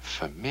the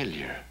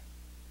familiar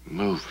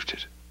moved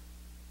it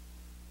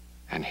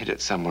and hid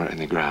it somewhere in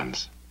the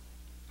grounds.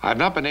 I've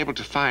not been able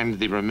to find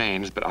the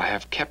remains, but I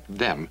have kept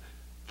them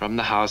from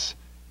the house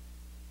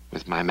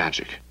with my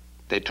magic.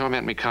 They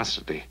torment me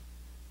constantly.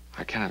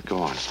 I cannot go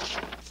on.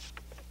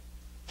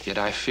 Yet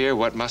I fear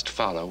what must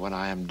follow when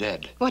I am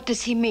dead. What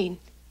does he mean?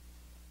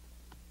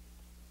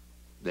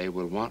 They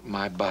will want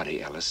my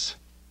body, Ellis,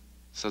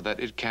 so that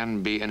it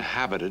can be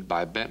inhabited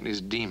by Bentley's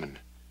demon.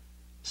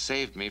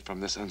 Save me from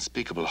this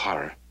unspeakable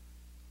horror.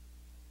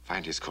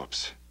 Find his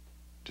corpse.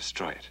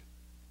 Destroy it.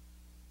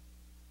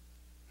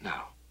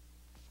 Now.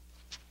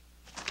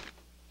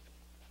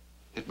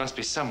 It must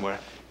be somewhere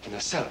in the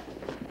cellar.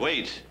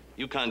 Wait.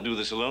 You can't do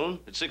this alone.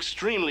 It's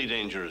extremely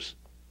dangerous.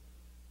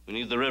 We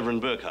need the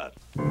Reverend Burkhart.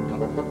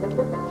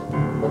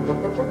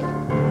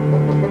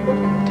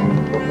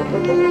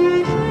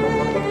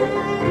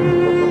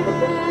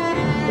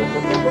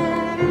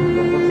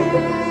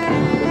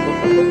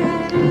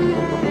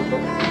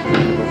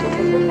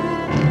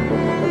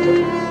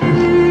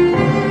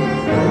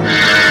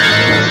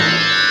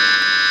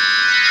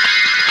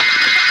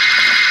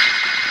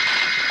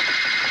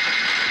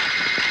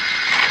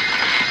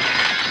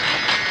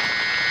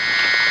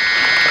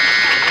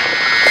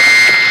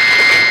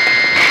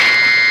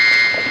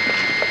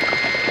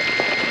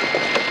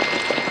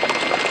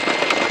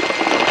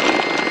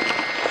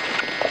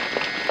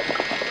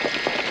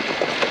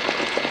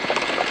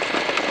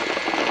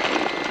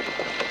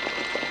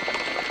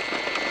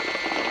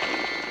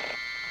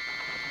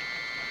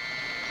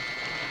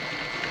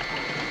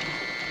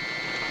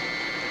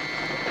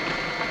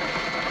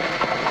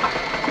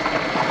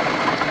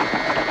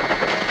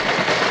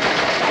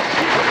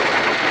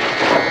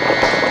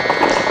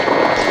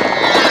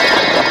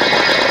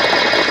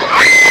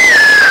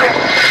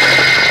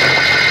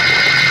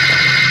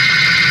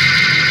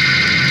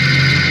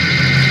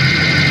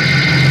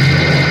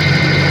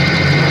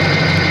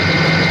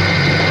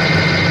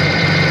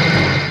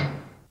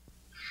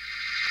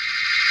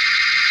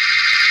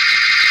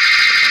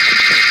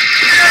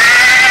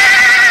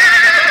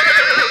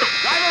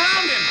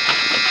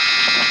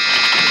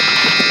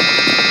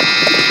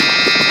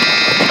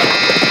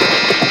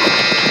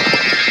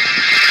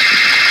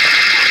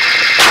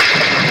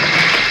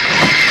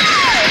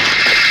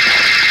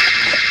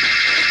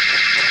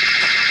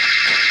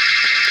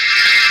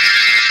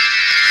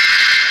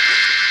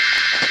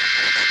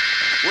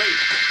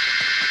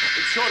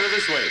 shorter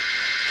this way.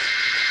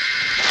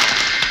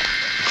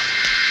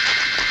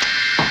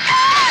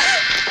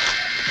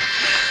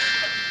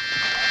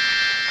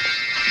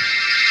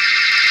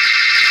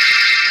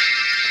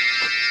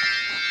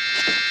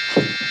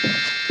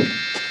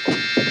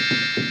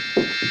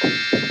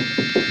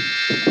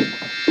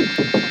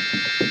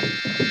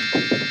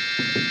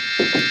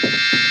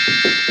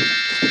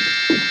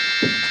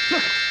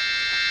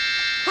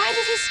 Why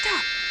did he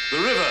stop? The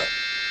river.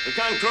 They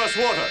can't cross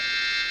water.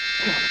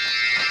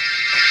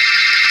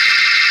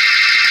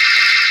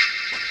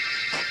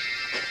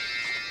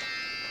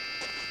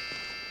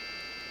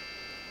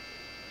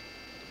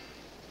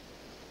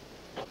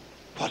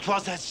 What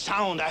was that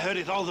sound? I heard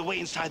it all the way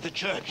inside the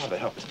church. Father,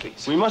 help us,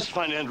 please. We must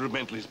find Andrew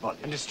Bentley's body.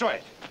 And destroy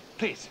it.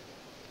 Please.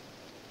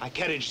 My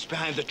carriage is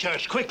behind the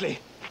church. Quickly.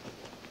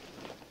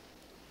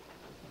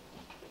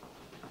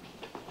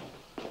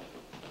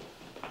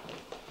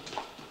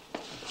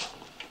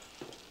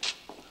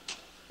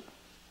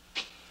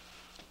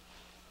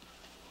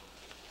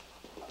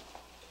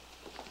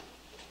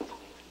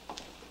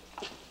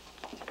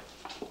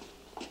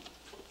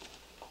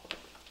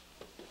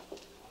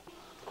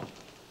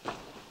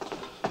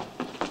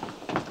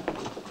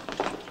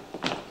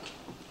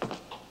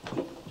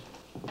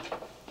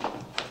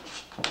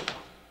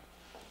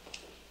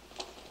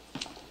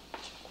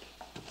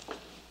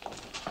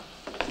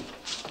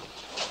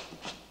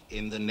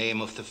 In the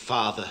name of the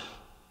Father,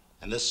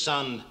 and the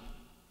Son,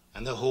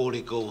 and the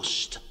Holy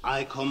Ghost,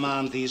 I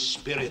command thee,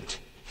 Spirit,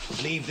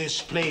 leave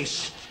this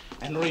place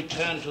and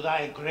return to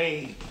thy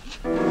grave.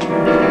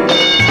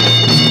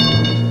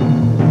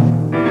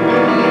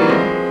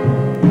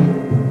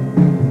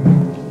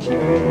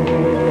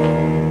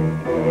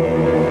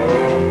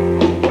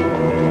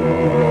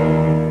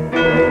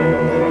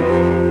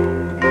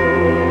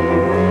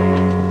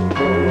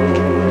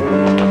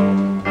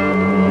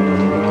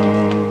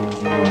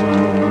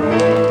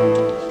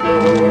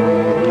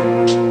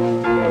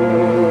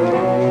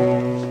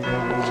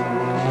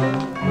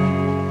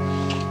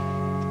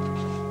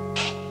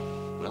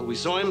 We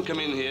saw him come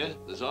in here.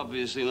 There's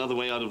obviously another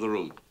way out of the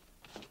room.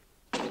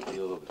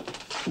 You'll open it.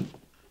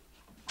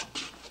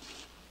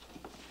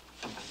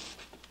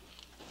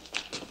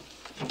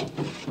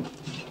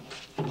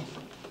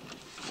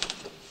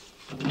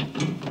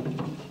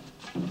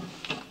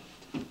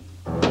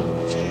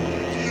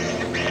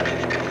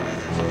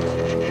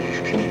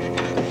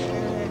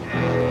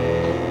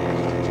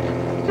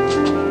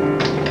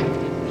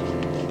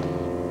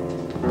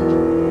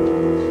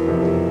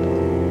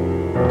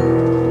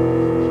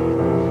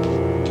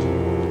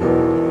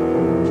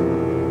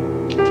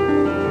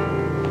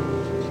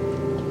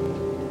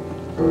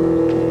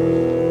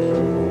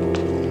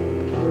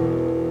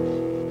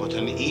 What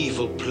an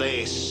evil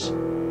place.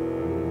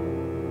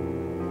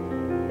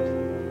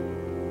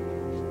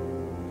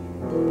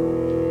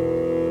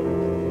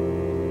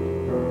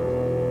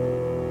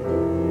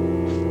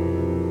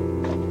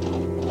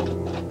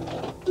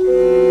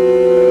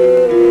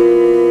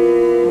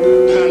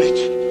 Burn it.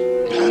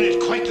 Burn it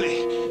quickly.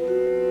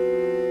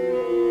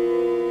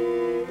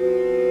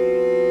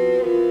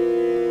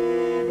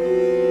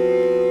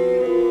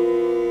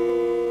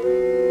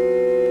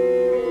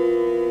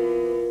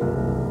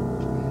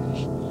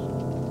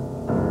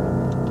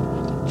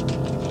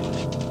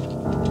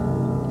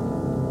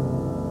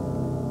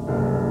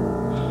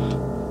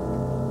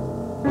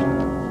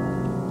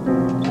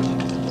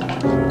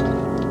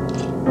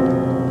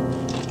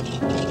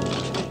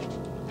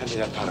 Hand me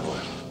that pot of oil.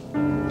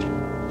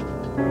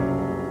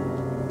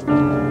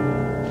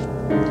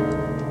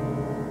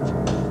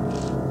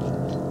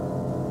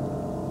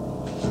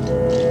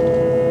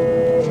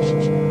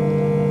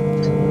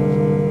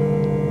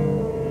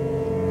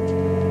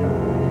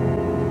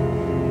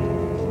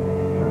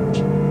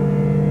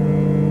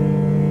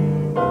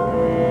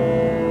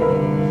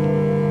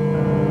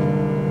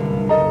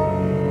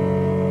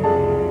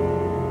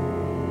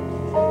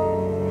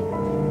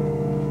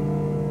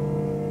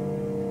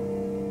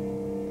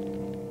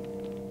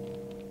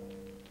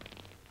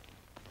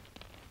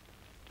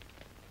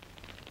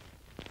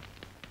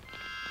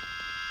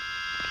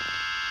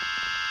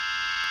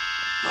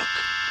 Look.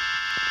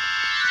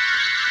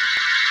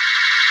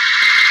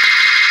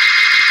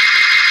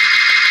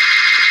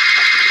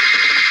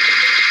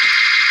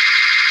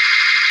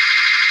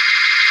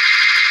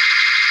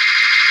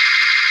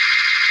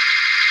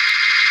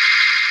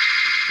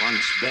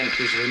 Once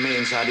Bentley's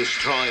remains are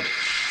destroyed,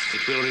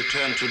 it will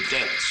return to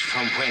depths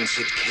from whence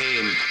it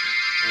came.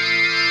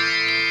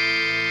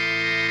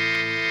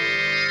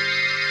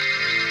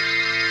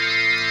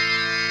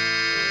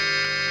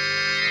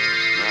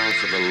 Now,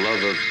 for the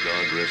love of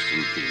God, rest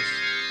in peace.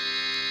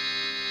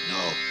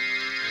 No.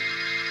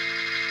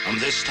 From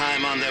this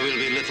time on, there will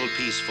be little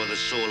peace for the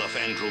soul of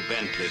Andrew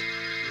Bentley.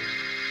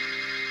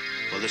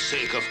 For the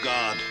sake of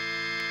God,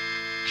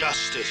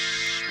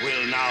 justice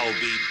will now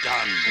be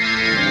done.